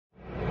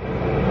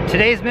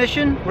Today's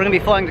mission, we're going to be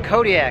flying the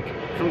Kodiak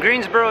from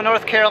Greensboro,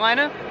 North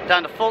Carolina,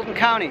 down to Fulton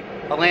County,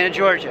 Atlanta,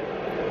 Georgia.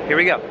 Here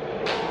we go.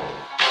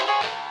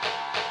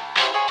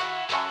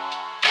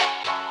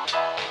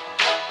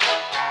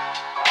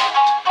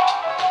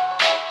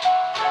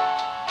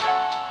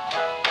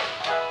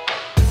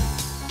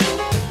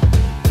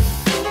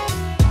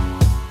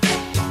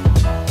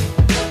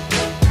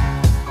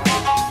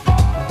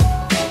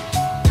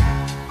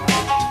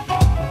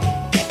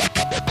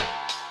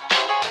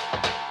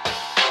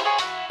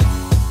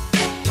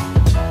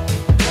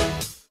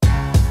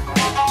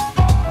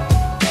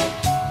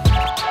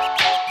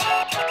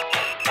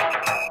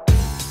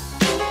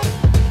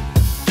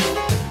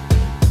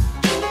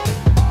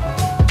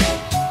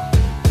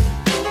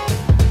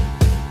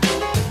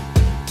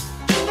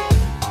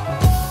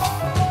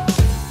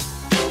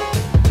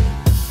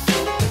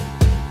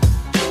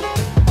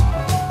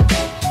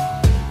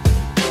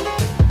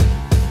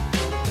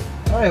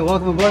 Alright,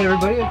 welcome aboard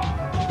everybody.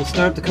 We'll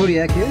start the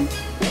Kodiak here.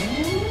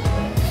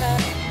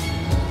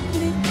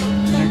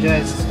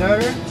 Energize the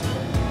starter.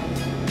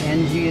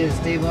 NG is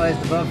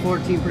stabilized above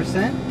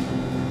 14%.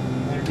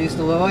 Introduce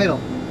the low idle.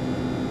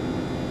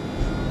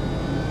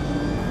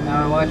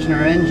 Now we're watching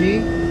our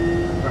NG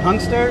for hung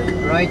start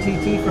or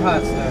ITT for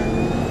hot start.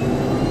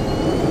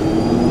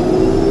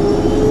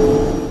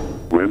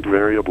 Wind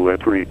variable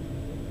at 3.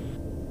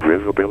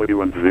 Visibility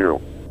 10.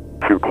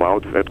 Few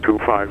clouds at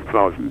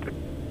 25,000.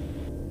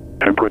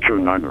 Temperature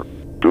 9er.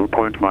 Dew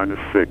point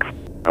 -6.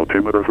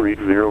 Altimeter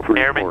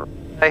 3034.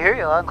 I hear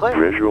you loud and clear.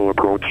 Visual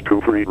approach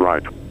 23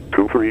 right.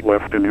 23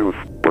 left in use.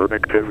 Bird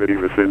activity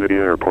vicinity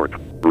airport.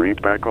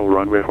 Read back all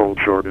runway hold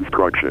short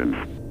instructions.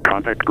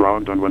 Contact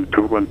ground on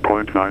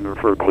 121.9er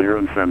for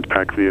clearance and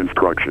taxi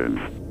instructions.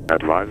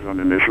 Advise on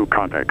initial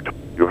contact.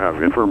 You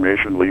have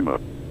information Lima.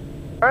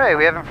 Alright,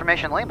 we have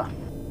information Lima.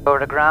 Go over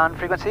to ground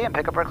frequency and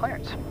pick up our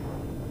clearance.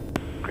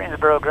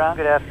 Greensboro ground,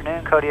 good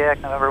afternoon. Kodiak,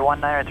 November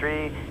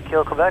 193,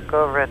 Kilo, Quebec,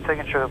 over at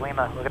signature with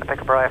Lima. We're going to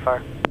pick up our IFR.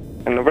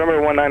 And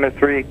November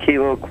 193,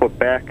 Kilo,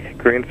 Quebec,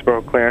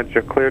 Greensboro clearance.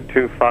 You're cleared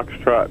to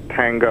Foxtrot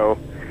Tango,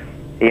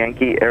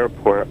 Yankee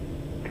Airport.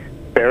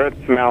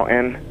 Barrett's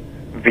Mountain,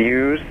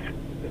 views,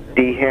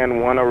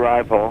 Dehan 1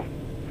 arrival.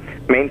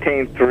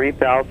 Maintain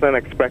 3,000,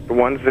 expect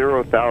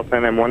 10,000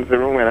 and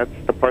 10 minutes.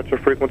 Departure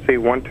frequency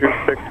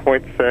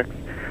 126.6,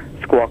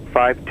 squawk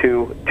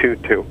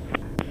 5222.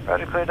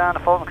 Roger, clear down to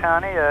Fulton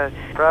County.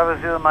 Bravo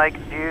Zulu Mike,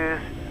 views,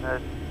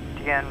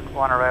 DN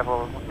 1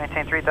 arrival.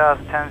 Maintain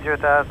 3,000,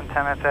 10,000,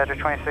 10 minutes after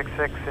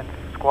 26.6 and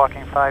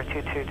squawking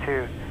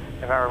 5222.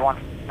 November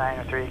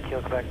 193,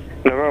 Kilo, Quebec.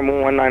 November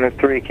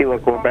 193, Kilo,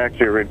 Quebec,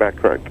 your readback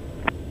correct.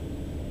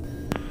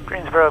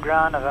 Greensboro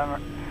ground, November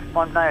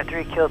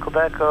 193, Kilo,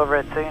 Quebec, over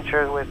at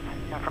signature with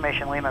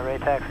information Lima,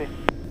 ready taxi.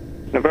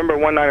 November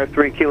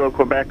 193, Kilo,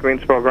 Quebec,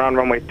 Greensboro ground,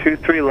 runway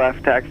 23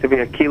 left, taxi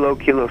via Kilo,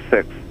 Kilo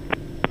 6.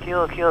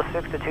 Kilo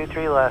 6 to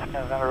 23 left,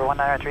 November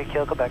 193,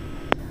 Kilo, Quebec.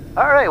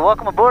 Alright,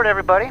 welcome aboard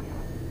everybody.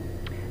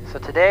 So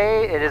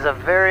today it is a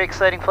very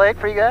exciting flight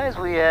for you guys.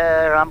 We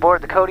are on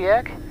board the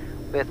Kodiak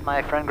with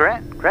my friend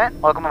Grant. Grant,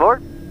 welcome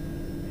aboard.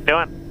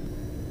 Doing?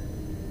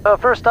 So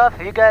first off,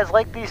 if you guys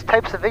like these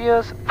types of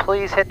videos,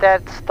 please hit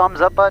that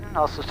thumbs up button.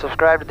 Also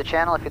subscribe to the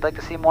channel if you'd like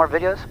to see more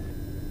videos.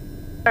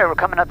 Alright, we're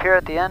coming up here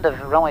at the end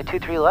of runway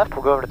 23 left.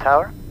 We'll go over to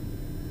tower.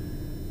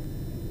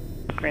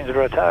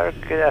 Greensboro Tower,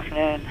 good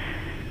afternoon.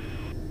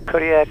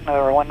 Kodiak,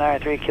 November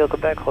 193, Kilo,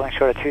 Quebec, holding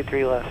short of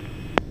 23 left.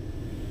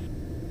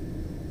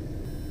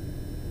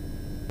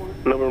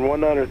 Number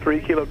 193,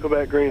 Kilo,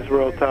 Quebec,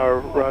 Greensboro Tower,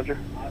 roger.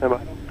 Stand by.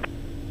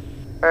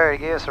 Alright,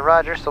 he gave us a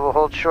roger, so we'll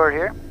hold short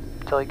here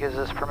until he gives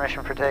us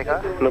permission for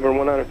takeoff. Number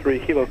 193,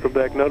 Kilo,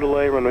 Quebec, no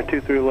delay, runway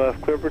 23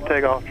 left, clear for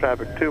takeoff,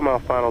 traffic 2 mile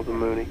finals of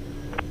Mooney.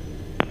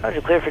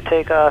 Roger, clear for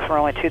takeoff,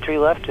 runway 23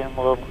 left, and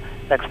we'll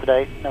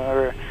expedite.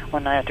 November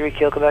 193,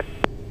 Kilo, Quebec.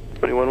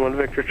 21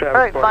 Victor, traffic.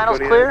 Alright, finals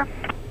clear.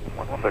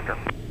 1 Victor.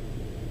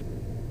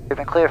 We've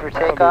been clear for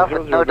takeoff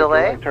with no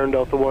delay. Turn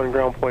Delta 1,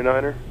 ground point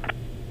 9er.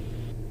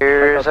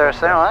 Here's our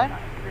center line.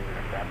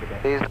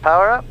 Please the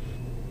power up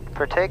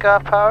for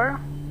takeoff power.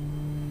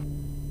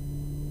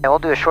 And we'll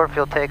do a short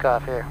field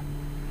takeoff here.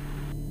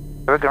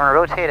 We're going to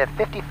rotate at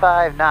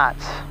 55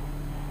 knots.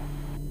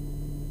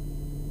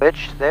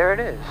 Which, there it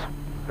is.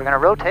 We're going to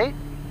rotate.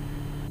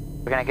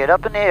 We're going to get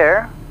up in the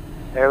air.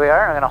 There we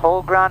are. We're going to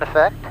hold ground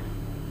effect.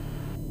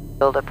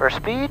 Build up our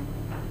speed.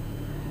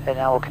 And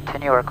now we'll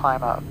continue our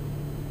climb up.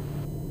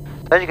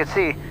 So as you can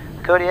see,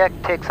 the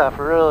Kodiak takes off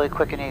really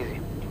quick and easy.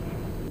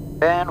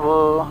 And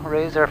we'll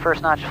raise our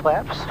first notch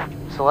flaps,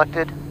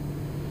 selected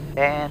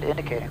and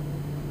indicating.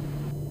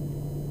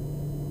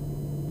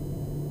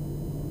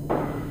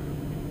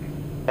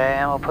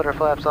 And we'll put our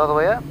flaps all the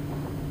way up.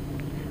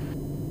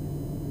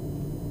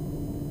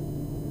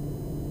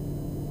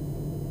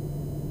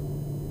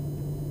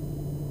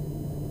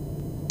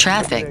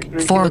 Traffic,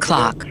 4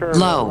 o'clock,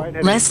 low,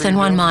 less than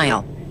 1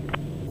 mile.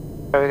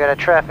 So we got a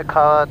traffic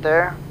call out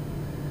there.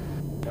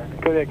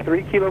 Kodiak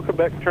 3 Kilo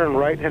Quebec, turn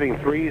right heading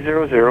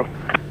 300.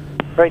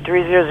 Right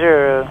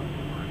 300,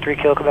 3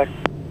 Kilo, Quebec.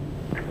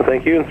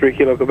 Thank you, and 3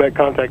 Kilo Quebec,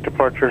 contact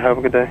departure, have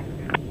a good day.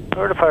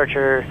 Or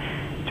departure,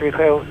 3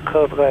 Kilo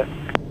Quebec.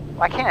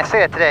 Why can't I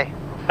say it today?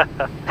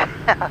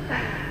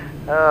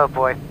 Oh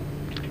boy.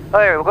 Oh,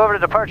 here, we'll go over to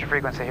departure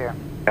frequency here.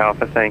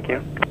 Alpha, thank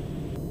you.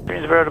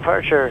 Greensboro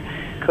departure,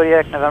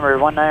 Kodiak November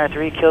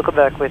 193 Kilo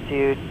Quebec with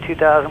you,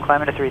 2000,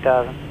 climbing to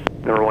 3000.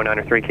 Number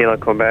 193 Kilo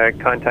Quebec,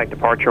 contact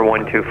departure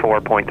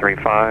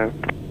 124.35.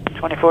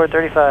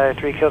 2435,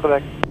 3 Kilo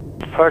Quebec.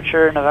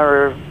 Departure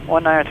November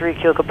 193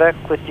 Kilo Quebec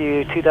with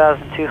you,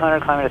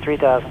 2200, climbing to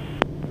 3000.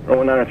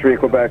 193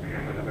 Quebec,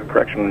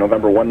 correction,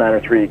 November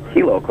 193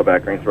 Kilo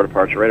Quebec, Greensboro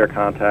departure, radar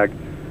contact,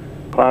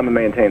 climb and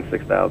maintain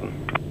 6000.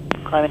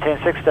 Climb and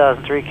maintain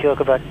 6000, 3 Kilo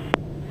Quebec.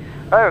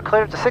 All right, we're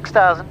cleared up to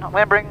 6,000. I'm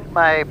going to bring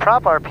my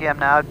prop RPM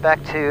now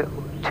back to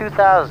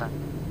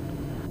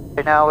 2,000.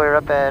 Right now we're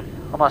up at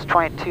almost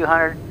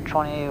 2,200,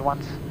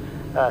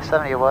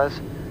 2170 it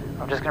was.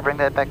 I'm just going to bring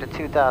that back to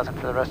 2,000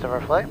 for the rest of our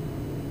flight. A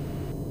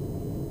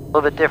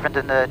little bit different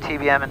than the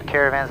TBM and the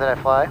caravans that I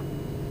fly.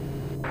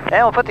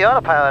 And we'll put the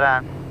autopilot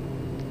on.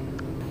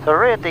 So we're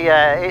right at the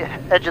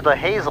edge of the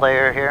haze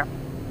layer here.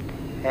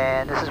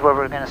 And this is where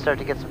we're going to start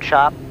to get some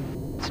chop.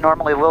 It's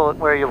normally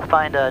where you'll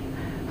find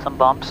some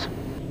bumps.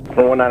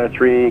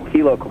 193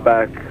 Kilo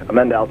Quebec,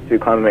 amend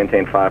altitude, climb and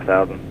maintain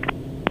 5,000.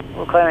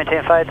 We'll climb and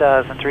maintain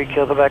 5,000, 3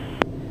 Kilo Quebec.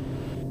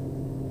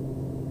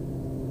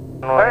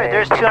 Alright,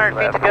 there's 200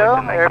 feet to go.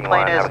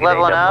 Airplane is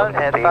leveling out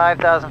at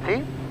 5,000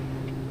 feet.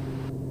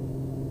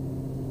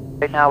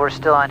 Right now we're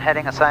still on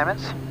heading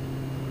assignments.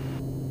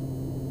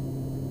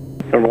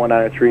 Number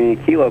 193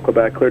 Kilo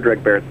Quebec, clear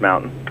direct Barrett's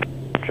Mountain.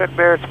 Direct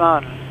Barrett's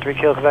Mountain, 3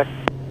 Kilo Quebec.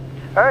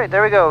 Alright,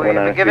 there we go. We've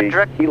been given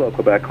direct... Kilo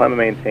Quebec, climb and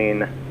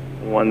maintain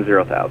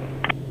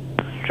 10,000.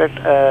 Direct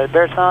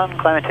Barrett's Mountain,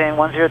 climb and maintain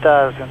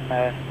 10,000,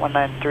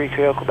 193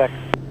 Kilo Quebec.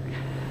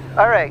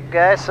 Alright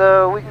guys,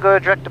 so we can go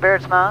direct to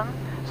Barrett's Mountain.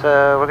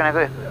 So we're going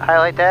to go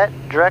highlight that,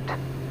 direct,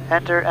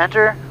 enter,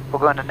 enter. We'll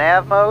go into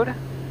nav mode.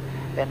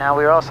 And now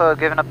we're also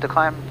giving up the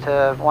climb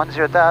to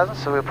 10,000,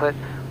 so we'll put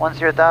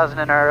 10,000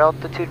 in our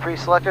altitude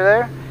pre-selector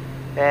there.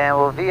 And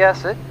we'll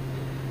VS it.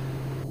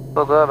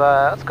 We'll go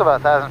about, let's go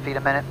about 1,000 feet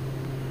a minute,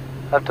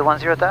 up to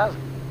 10,000.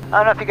 I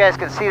don't know if you guys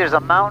can see, there's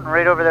a mountain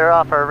right over there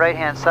off our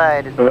right-hand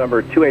side.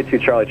 November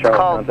 282 Charlie Charlie,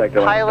 contact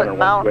Pilot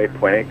Mountain.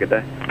 128.8, good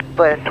day.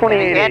 But in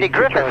the Andy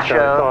Griffith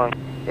show,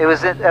 it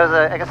was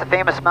I guess a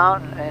famous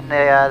mountain in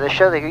the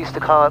show. They used to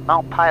call it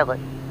Mount Pilot.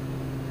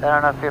 I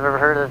don't know if you've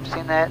ever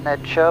seen that in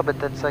that show, but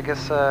that's, I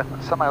guess,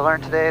 something I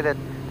learned today,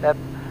 that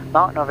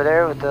mountain over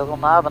there with the little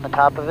knob on the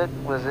top of it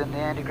was in the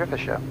Andy Griffith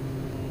show.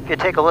 If you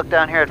take a look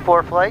down here at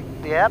ForeFlight,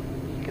 the app,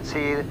 you can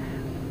see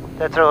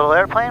that's our little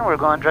airplane. We're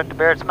going direct to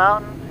Barrett's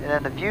Mountain, and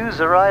then the view's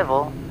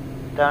arrival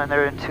down in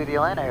there into the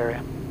Atlanta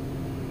area.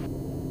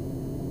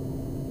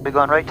 We're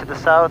going right to the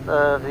south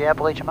of the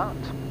Appalachian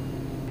Mountains.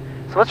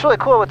 So what's really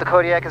cool with the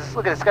Kodiak is,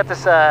 look at it, it's got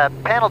this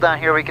panel down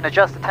here where you can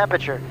adjust the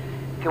temperature.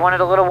 If you want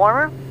it a little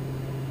warmer,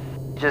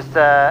 just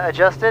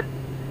adjust it,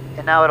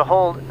 and now it'll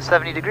hold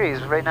 70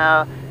 degrees. Right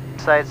now,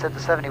 inside it's set to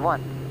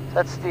 71. So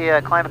that's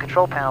the climate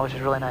control panel, which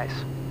is really nice.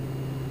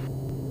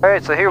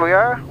 Alright, so here we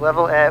are,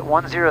 level at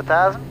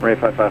 10,000. Ray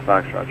 55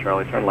 Foxtrot,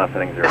 Charlie, turn left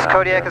heading 0. This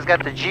Kodiak has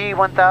got the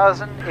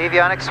G1000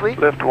 avionics suite,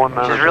 which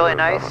is really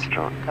nice.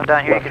 Come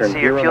down here, you can see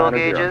your fuel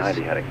gauges,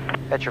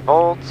 got your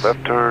volts,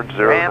 left turn,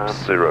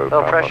 ramps,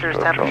 low pressures,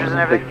 temperatures,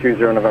 and everything.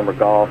 620 November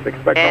Golf,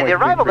 expect and the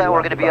arrival that we're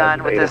going to be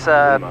on with this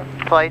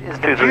flight is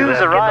the view's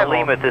arrival.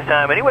 Lima at this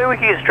time. Anyway, we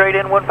can get straight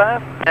in 15.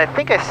 And I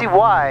think I see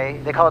why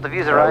they call it the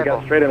view's arrival. We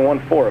got straight in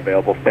 14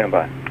 available, stand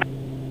by.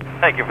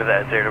 Thank you for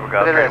that, sir. Look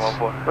at this.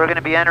 We're going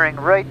to be entering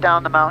right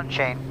down the mountain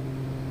chain.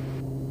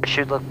 It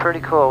should look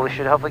pretty cool. We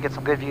should hopefully get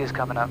some good views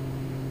coming up.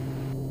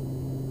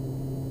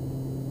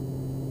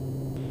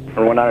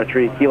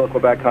 193 Kilo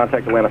Quebec,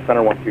 contact Atlanta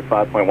Center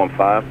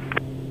 125.15.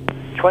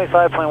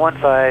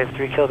 25.15,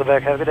 3 Kilo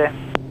Quebec. Have a good day.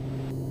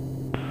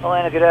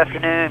 Atlanta, good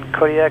afternoon.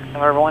 Kodiak,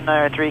 number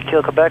 193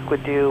 Kilo Quebec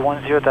with you,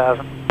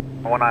 10,000.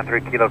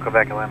 193 Kilo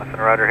Quebec, Atlanta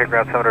Center, Rider. Hit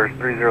ground altimeter is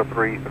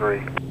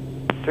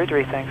 3033.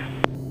 33, thanks.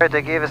 Alright,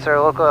 they gave us our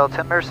local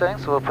altimeter setting,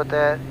 so we'll put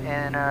that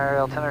in our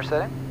altimeter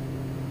setting.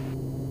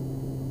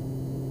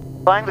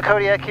 Flying the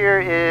Kodiak here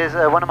is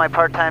one of my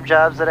part-time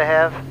jobs that I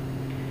have.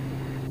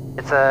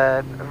 It's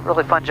a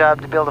really fun job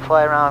to be able to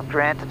fly around with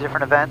Grant to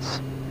different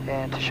events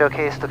and to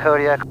showcase the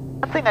Kodiak.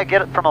 One thing I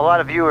get from a lot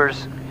of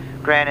viewers,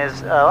 Grant,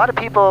 is a lot of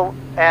people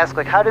ask,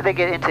 like, how do they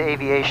get into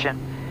aviation?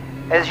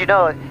 As you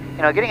know,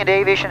 getting into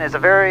aviation is a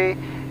very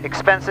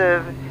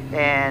expensive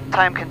and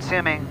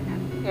time-consuming,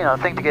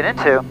 thing to get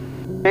into.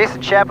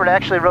 Jason Shepard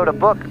actually wrote a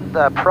book,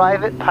 The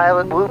Private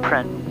Pilot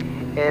Blueprint.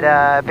 It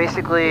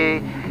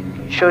basically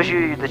shows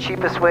you the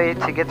cheapest way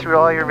to get through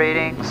all your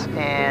ratings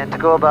and to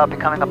go about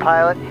becoming a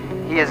pilot.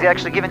 He is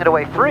actually giving it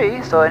away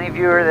free, so any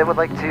viewer that would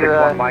like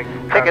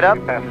to pick it up,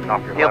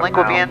 the link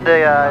will be in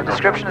the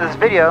description of this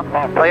video.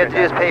 All you have to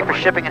do is pay for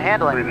shipping and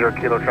handling.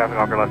 30 Kilo traffic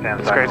off your left hand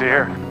side. That's great to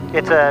hear.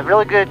 It's a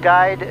really good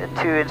guide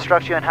to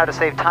instruct you on how to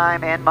save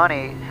time and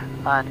money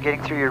on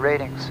getting through your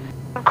ratings.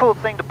 One cool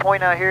thing to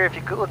point out here, if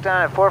you look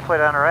down at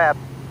ForeFlight on our app,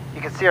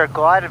 you can see our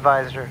glide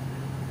advisor.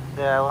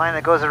 the line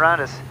that goes around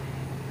us.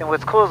 And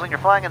what's cool is when you're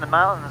flying in the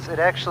mountains, it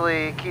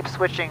actually keeps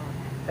switching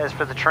as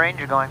for the terrain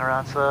you're going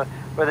around. So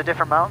where the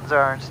different mountains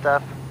are and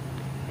stuff,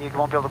 you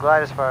won't be able to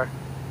glide as far.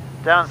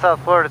 Down in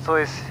South Florida, it's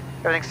always,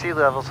 everything's sea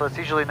level, so it's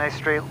usually a nice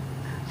straight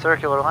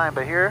circular line.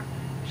 But here,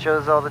 it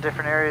shows all the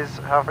different areas,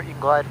 how far you can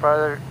glide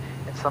farther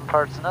in some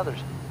parts than others.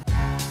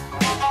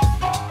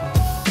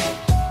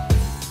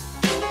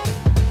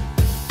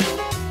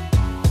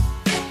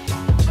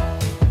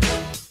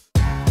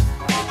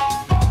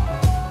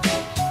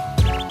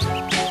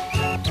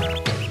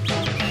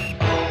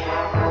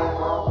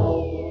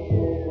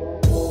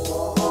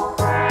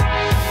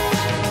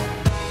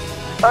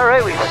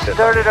 Alright, we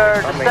started our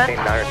descent. Maintain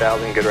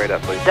 900,000, good rate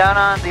up, please. Down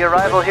on the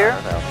arrival here.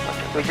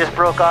 We just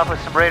broke off with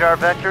some radar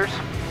vectors.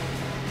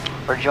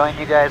 We're joining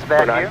you guys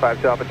back here.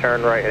 952 Alpha,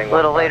 turn right, heading A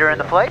little later in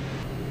the flight.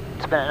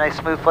 It's been a nice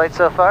smooth flight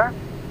so far.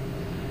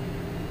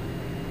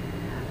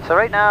 So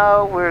right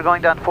now we're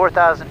going down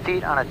 4,000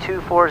 feet on a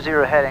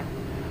 240 heading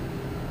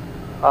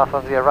off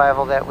of the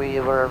arrival that we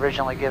were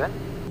originally given.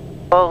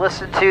 We'll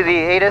listen to the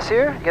ATIS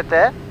here, get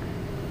that.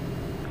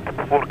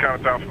 Fulton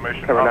Country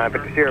information. Number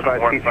 950,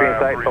 advise T3 in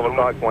sight, total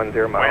clock 10 miles.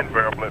 Wind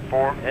variable at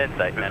 4.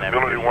 Insight,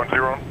 Visibility 10.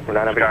 Number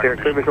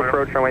 950, clear visual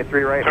approach, runway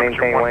 3 right,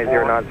 maintain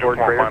 180 knots forward,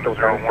 greater, still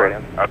turning straight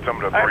in.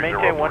 Alright,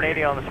 maintain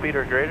 180 on the speed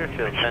or greater to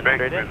send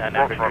straight in.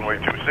 Runway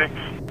 26.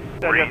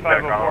 Read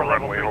back on our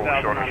runway, hold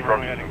short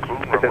instructions,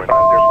 including This is runway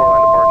 504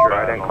 line departure,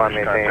 right, and climb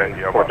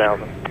maintain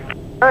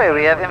 4,000. Alright,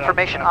 we have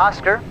information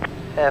Oscar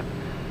at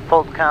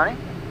Fulton County.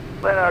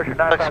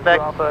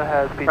 Expect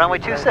runway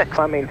 26.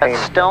 That's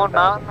Stone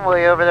Mountain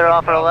way over there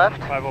off our left.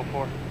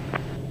 504.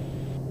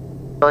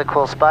 Really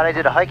cool spot. I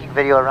did a hiking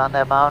video around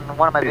that mountain.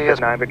 One of my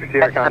videos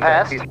in the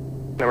past.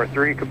 Number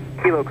 3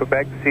 Kilo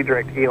Quebec, C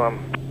direct Elam.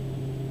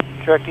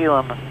 Direct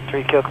Elam,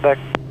 3 Kilo Quebec.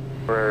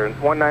 We're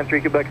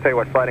 193 Quebec, tell you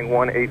what, sliding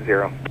 180.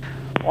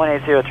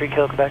 180, 3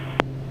 Kilo Quebec.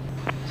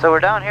 So we're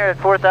down here at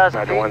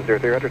 4,000 feet.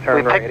 103, turn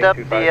We right, picked up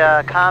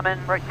the common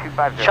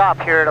chop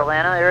here at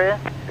Atlanta area.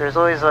 There's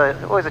always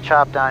a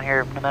chop down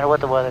here, no matter what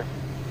the weather.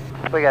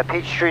 We got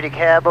Peachtree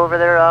Cab over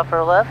there off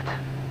our left.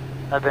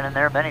 I've been in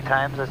there many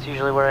times. That's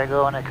usually where I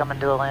go when I come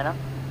into Atlanta.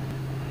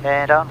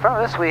 And out in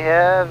front of us we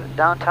have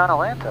downtown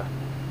Atlanta.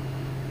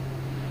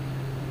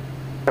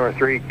 Number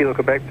 3 Kilo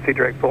Quebec, C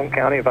direct Fulton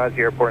County, advise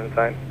the airport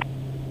inside.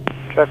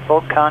 Direct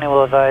Fulton County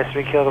will advise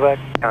 3 Kilo Quebec.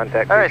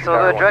 Contact. Alright, so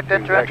we'll go direct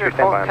enter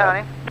Fulton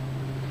County.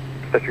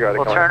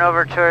 We'll turn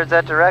over towards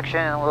that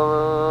direction, and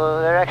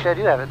there actually I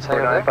do have it in sight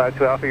over there.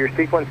 952 Alpha, your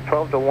sequence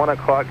 12 to 1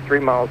 o'clock, 3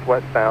 miles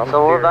westbound.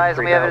 So we'll advise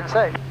them we have it in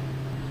sight.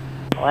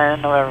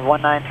 Land November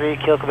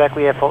 193, Kilo Quebec,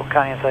 we have Fulton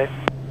County in sight.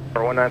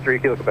 Or 193,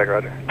 Kilo Quebec,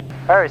 roger.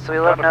 Alright, so we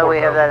let them know we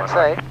have that in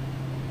sight.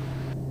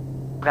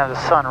 We're going to have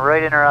the sun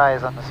right in our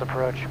eyes on this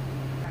approach.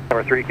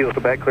 Number 3 Kilo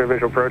Quebec, clear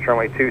visual approach,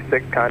 runway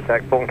 26,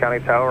 contact Fulton County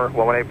Tower,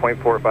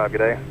 118.45, good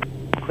day.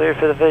 Clear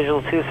for the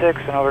visual 26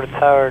 and over to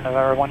tower,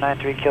 November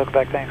 193, Kilo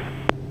Quebec, thanks.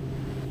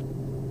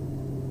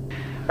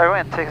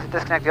 Alright, we're going to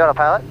disconnect the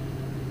autopilot.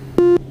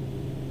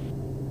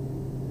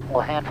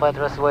 We'll hand flight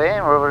the rest of the way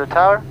in. We're over to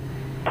tower.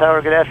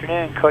 Tower, good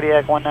afternoon.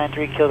 Kodiak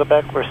 193, Kilo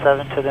Quebec. We're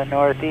 7 to the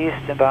northeast,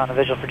 inbound the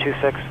visual for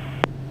 26.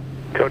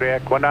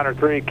 Kodiak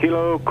 193,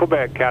 Kilo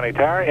Quebec County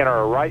Tower, enter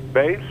our right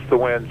base. The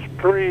wind's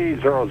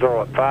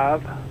 300 at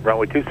 5.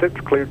 Runway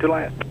 26, cleared to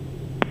land.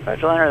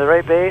 Roger, enter the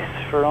right base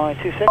for runway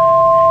 26.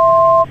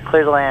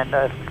 Clear to land,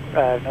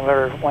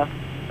 November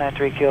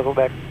 193, Kilo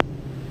Quebec.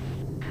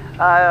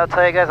 I'll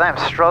tell you guys, I'm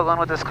struggling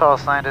with this call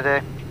sign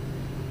today.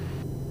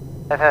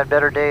 I've had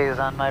better days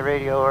on my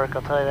radio work,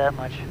 I'll tell you that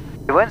much.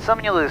 You win some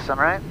and you lose some,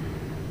 right?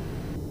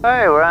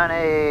 Alright, we're on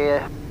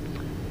a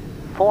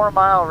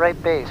 4-mile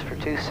right base for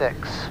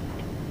 26.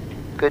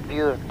 Good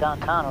view of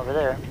downtown over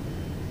there.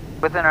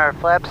 Within our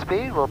flap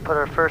speed, we'll put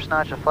our first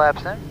notch of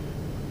flaps in.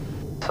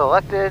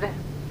 Selected.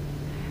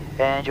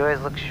 And you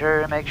always look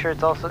sure to make sure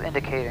it's also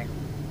indicating.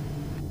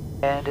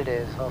 And it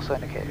is also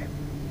indicating.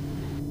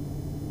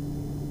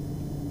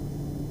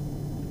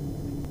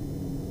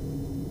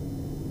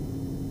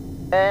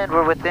 And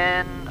we're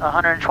within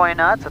 120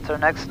 knots, that's our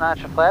next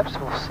notch of flaps.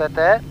 We'll set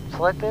that,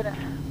 selected.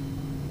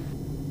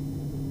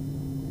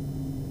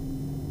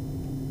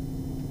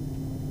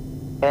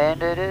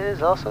 And it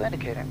is also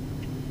indicating.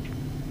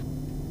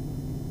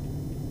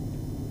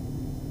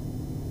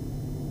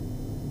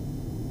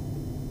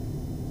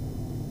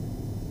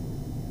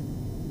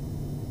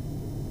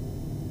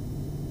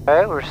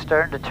 Alright, we're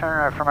starting to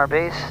turn from our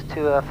base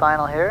to a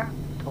final here,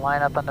 to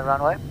line up on the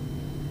runway.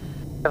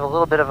 We have a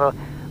little bit of a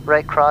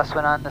right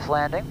crosswind on this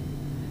landing.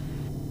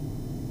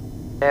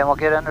 And we'll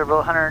get under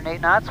about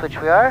 108 knots, which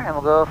we are, and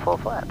we'll go full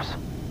flaps.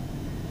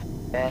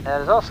 And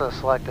that is also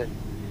selected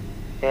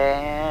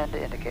and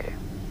indicating.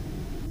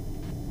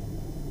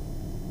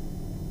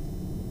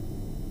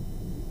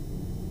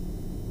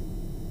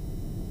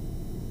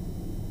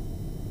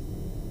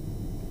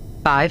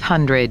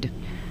 $500.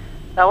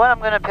 Now what I'm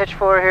going to pitch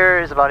for here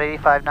is about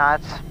 85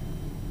 knots.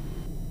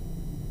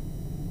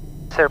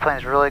 This airplane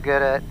is really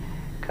good at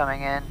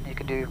coming in. You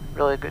can do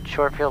really good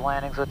short field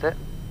landings with it.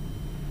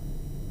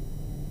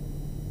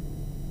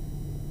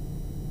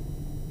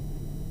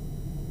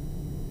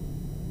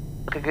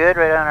 Looking good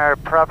right on our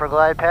proper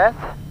glide path.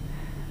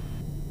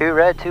 2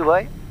 red, 2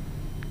 white.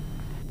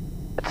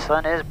 The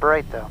sun is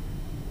bright though.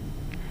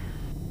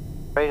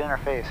 Right in our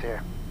face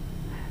here.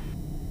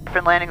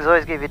 Different landings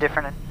always give you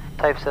different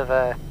types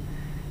of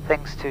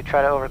things to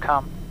try to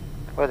overcome.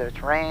 Whether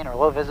it's rain or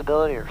low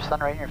visibility or sun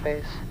right in your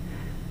face.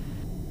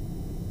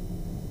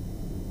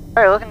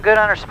 Alright, looking good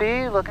on our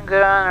speed, looking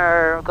good on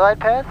our glide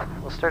path.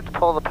 We'll start to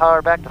pull the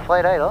power back to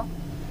flight idle.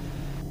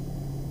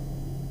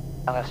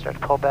 I'm going to start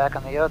to pull back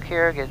on the yoke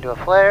here, get into a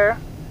flare.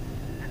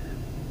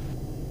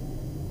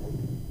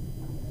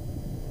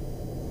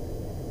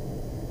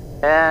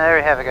 And there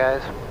you have it,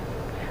 guys.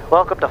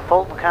 Welcome to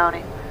Fulton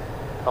County,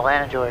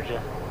 Atlanta,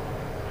 Georgia.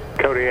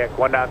 Kodiak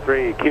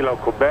 193 Kilo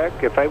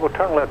Quebec. If able,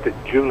 turn left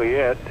at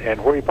Juliet.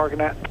 And where are you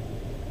parking at?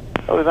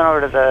 Oh, we've gone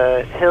over to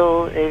the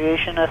Hill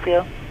Aviation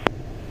FBO.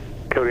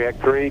 Kodiak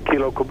 3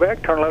 Kilo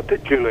Quebec. Turn left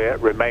at Juliet.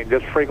 Remain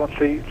this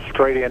frequency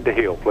straight into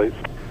Hill, please.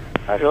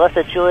 Roger, left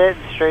at Juliet,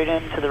 straight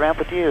into the ramp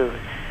with you.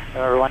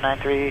 Number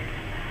 193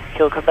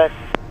 Kilo Quebec.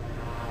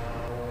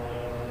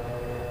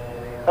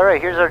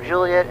 Alright, here's our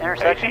Juliet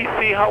intersection.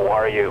 ATC, how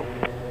are you?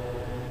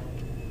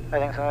 I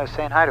think someone's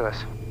saying hi to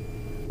us.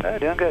 Oh,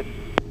 doing good.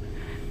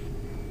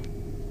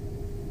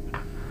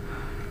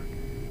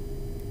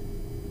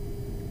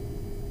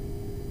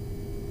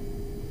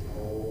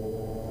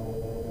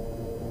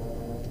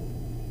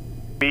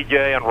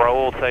 BJ and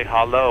Raul say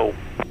hello.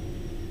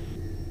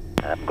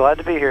 I'm glad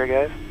to be here,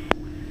 guys.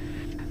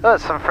 Oh,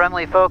 some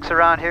friendly folks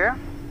around here.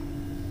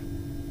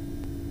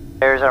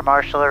 There's our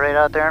marshal right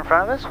out there in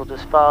front of us. We'll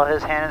just follow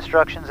his hand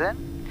instructions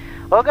in.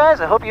 Well, guys,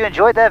 I hope you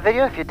enjoyed that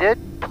video. If you did,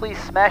 please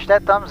smash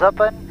that thumbs up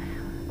button.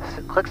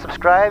 Click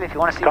subscribe if you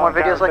want to see more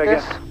videos like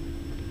this.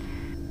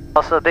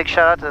 Also, a big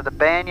shout out to the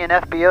Banyan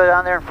FBO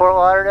down there in Fort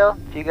Lauderdale.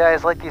 If you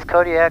guys like these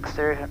Kodiaks,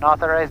 they're an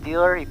authorized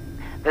dealer. You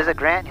can visit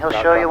Grant, he'll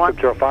show you one.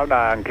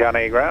 6059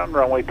 County Ground,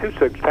 runway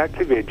 26,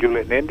 taxi via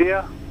Juliet in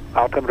India,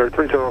 altimeter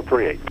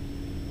 3038.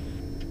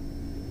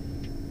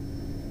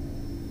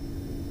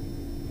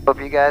 Hope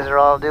you guys are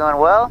all doing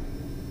well.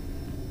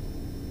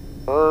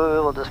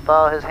 Oh, we'll just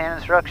follow his hand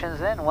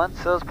instructions in.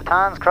 Once those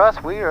batons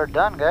cross, we are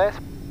done, guys.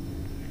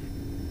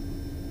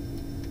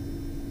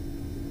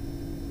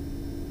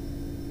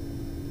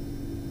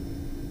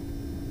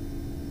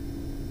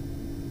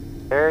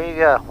 There you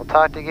go. We'll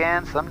talk to you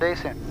again someday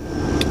soon.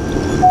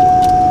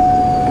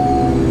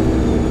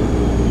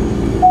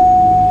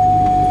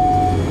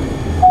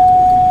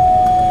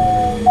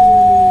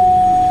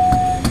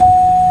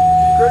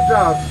 Good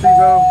job,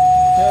 Steve-O.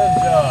 Good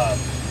job.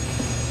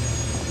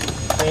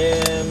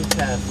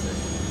 Fantastic.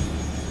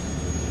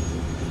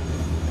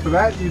 For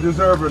that, you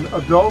deserve an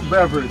adult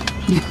beverage.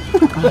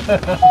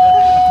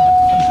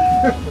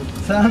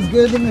 Sounds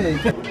good to me.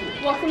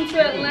 Welcome to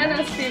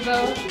Atlanta,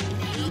 Steve-O.